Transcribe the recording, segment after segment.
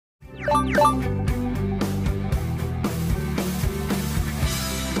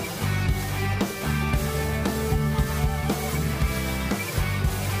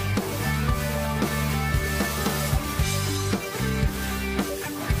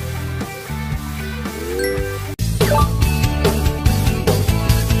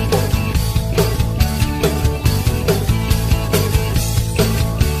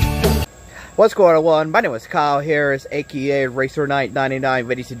What's going on? My name is Kyle Harris, aka Racer Knight 99.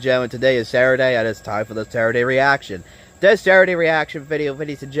 Ladies and gentlemen, today is Saturday, and it's time for the Saturday reaction. This Saturday reaction video,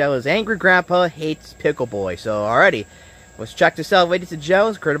 ladies and gentlemen, is Angry Grandpa Hates Pickleboy. So, alrighty, let's check this out, ladies and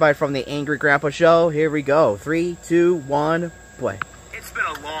gentlemen. Created by from the Angry Grandpa Show. Here we go. 3, 2, 1, play. It's been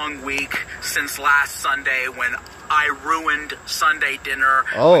a long week since last Sunday when I ruined Sunday dinner.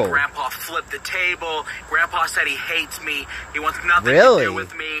 Oh. When Grandpa flipped the table. Grandpa said he hates me. He wants nothing Really? to do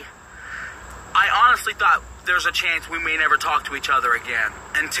with me. I honestly thought there's a chance we may never talk to each other again.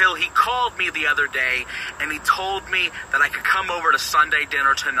 Until he called me the other day and he told me that I could come over to Sunday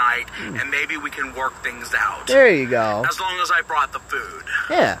dinner tonight and maybe we can work things out. There you go. As long as I brought the food.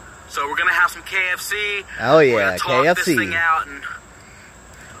 Yeah. So we're going to have some KFC. Oh yeah, we're gonna talk KFC. this thing out and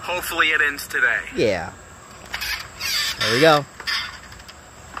hopefully it ends today. Yeah. There we go.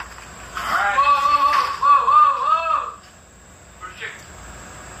 Alright. Whoa. Where's chicken?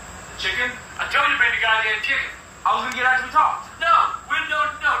 The chicken? I told you to bring the goddamn chicken. I was gonna get after we talked. No, we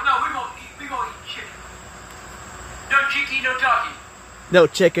gonna eat chicken. No chicken, no talking. No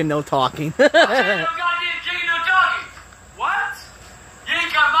chicken, no talking. I said no goddamn chicken, no talking. What? You ain't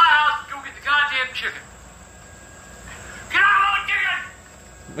got my house, go get the goddamn chicken. Get out of the chicken!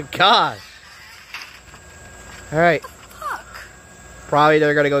 My gosh. Alright. Probably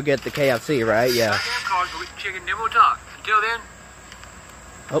they're gonna go get the KFC, right? Yeah. Goddamn car, go get the chicken, then we'll talk. Until then.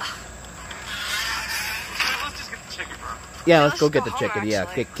 Oh. Let's just get the chicken, bro. Yeah, let's go get the chicken. Yeah,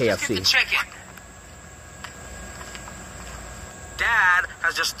 get KFC. Let's get the chicken. Dad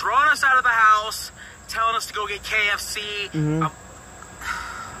has just thrown us out of the house, telling us to go get KFC.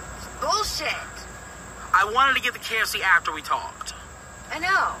 Bullshit. I wanted to get the KFC after we talked. I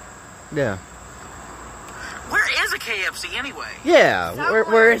know. Yeah. Where is a KFC anyway? Yeah,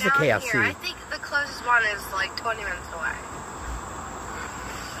 where is the Somewhere down KFC? here. I think the closest one is like 20 minutes away.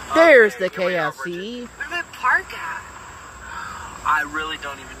 There's Okay, the here we are, KFC. Where do I park at? I really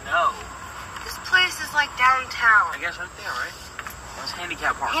don't even know. This place is like downtown. I guess right there, right? That's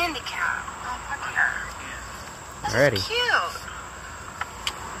handicap parking. Handicap. Oh, park here. This Alrighty. is cute.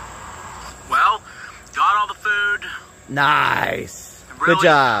 Well, got all the food. Nice. Really? Good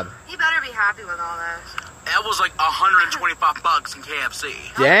job. You better be happy with all this. That was like $125 in KFC.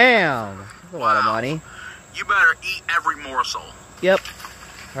 Damn. That's a lot of money. You better eat every morsel. Yep.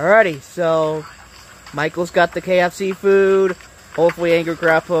 Alrighty, so Michael's got the KFC food. Hopefully Angry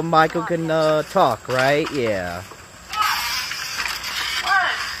Grandpa Michael can talk, right? Yeah. What?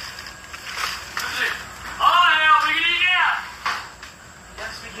 Oh, hell, we can eat now.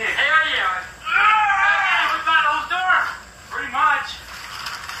 Yes, we can. Hell yeah. We found the whole store. Pretty much.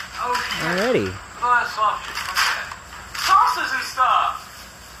 Okay. Alrighty. Look at that soft shit. What's that? Sauces and stuff.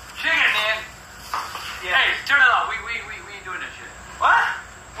 Chicken, man. Yeah. Hey, turn it off. We ain't doing this shit. What?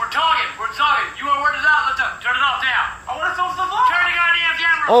 We're talking. You want to work this out? Let's turn it off now. I want to throw stuff off. Turn the goddamn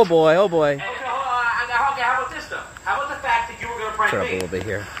camera. Oh boy, oh boy. Okay, hold on. Okay, how about this stuff? How about the fact that you were going to prank Turn up a me? little bit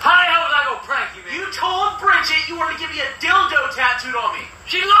here. How the hell was I going to prank you, man? You told Bridget you wanted to give me a dildo tattooed on me.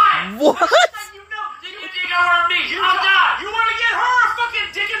 She lied. What? You know, you think I want me? I'm done. You want to get her a fucking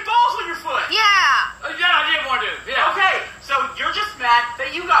dick and balls on your foot? Yeah. Yeah, I did want to. Yeah. Okay, so you're just mad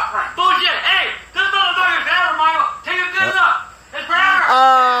that you got pranked. Bullshit. Hey, this motherfucker's forever, Michael. Take this up. It's forever.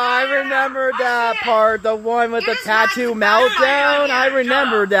 I remember that part, the one with the tattoo meltdown. I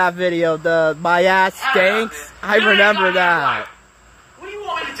remember that video, the my ass stinks. I remember that. What do you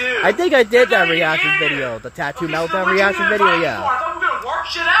want me to do? I think I did that reaction video, the tattoo meltdown reaction video, yeah. I thought we were going to work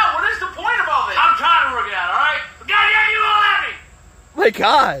shit out. What is the point of all this? I'm trying to work it out, alright? Goddamn, you won't let me! My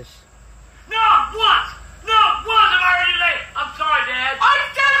gosh. Not once have I heard you say, I'm sorry, Dad. I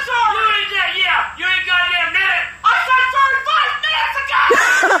said sorry! You ain't dead, yeah. You ain't goddamn minute. I said sorry 5 minutes ago!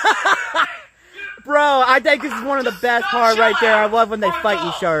 Bro, I think this is one of the best parts right there. I love when they fight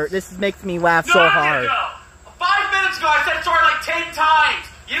each other. This makes me laugh so hard. 5 minutes ago, I said sorry like 10 times.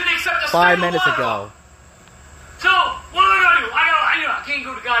 You didn't accept a 5 minutes ago. So, what am I gonna do? I can't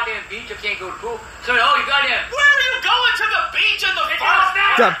go to the goddamn beach. I can't go to the pool. So, you goddamn. Where are you going to the beach in the first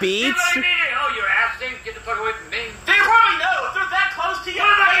day? The beach? Oh, your ass stinks. Get the fuck away from me. They probably know. If they're that close to you,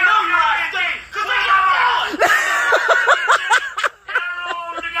 they know your ass stinks. Because they got rolling.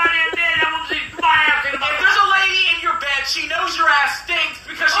 If there's a lady in your bed, she knows your ass stinks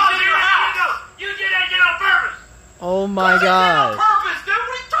because she's in your house. Oh my On god. purpose, dude.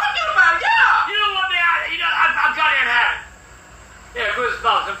 What are you talking about? Yeah. You don't want me out. You know, I'm goddamn had it. Yeah, good as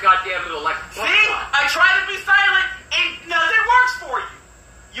about some goddamn little electric. See? I try to be silent and nothing works for you.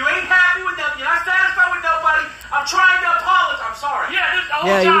 You ain't happy with nothing. You're not satisfied with nobody. I'm trying to apologize. I'm sorry. Yeah, this whole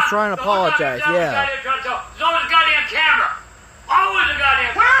Yeah, he was time, trying to the whole time, apologize, the yeah. There's always a goddamn camera. Always a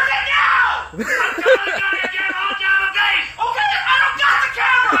goddamn camera. Where is it now? I'm telling the goddamn camera all down the face. Okay, I don't got the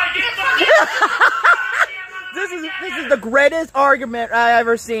camera. I get This is the greatest argument I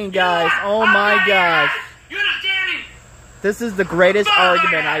ever seen, guys. Oh my gosh. You understand me? This is the greatest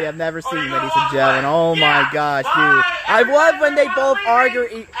argument I have never seen, ladies and gentlemen. Oh my gosh, dude. I love when they both argue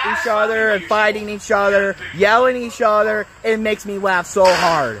each other and fighting each other, yelling at each other. It makes me laugh so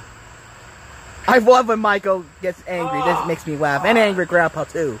hard. I love when Michael gets angry. This makes me laugh. And Angry Grandpa,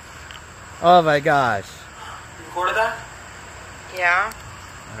 too. Oh my gosh. You recorded that? Yeah.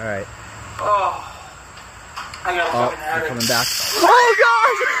 Alright. Oh. I gotta Oh, fucking have they're it. coming back. Oh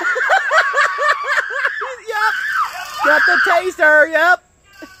gosh! Yep. Got the taser, yep.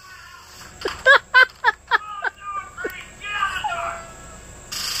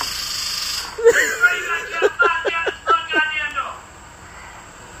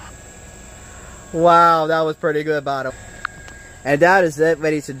 Wow, that was pretty good, by the way. And that is it,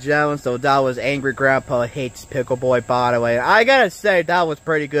 ladies and gentlemen. So that was Angry Grandpa Hates Pickleboy, by the way. I gotta say, that was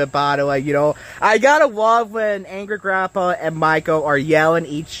pretty good, by the way. You know, I gotta love when Angry Grandpa and Michael are yelling at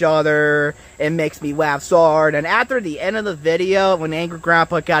each other. It makes me laugh so hard. And after the end of the video, when Angry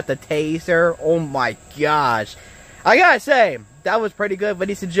Grandpa got the taser, oh my gosh. I gotta say, that was pretty good,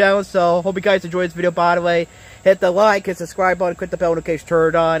 ladies and gentlemen. So, hope you guys enjoyed this video, by the way. Hit the like and subscribe button, click the bell notification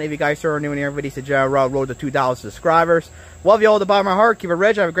turned on. If you guys are new in here, ladies and gentlemen, road to 2,000 subscribers. Love you all to the bottom of my heart. Keep it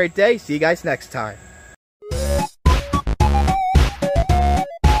rich. Have a great day. See you guys next time.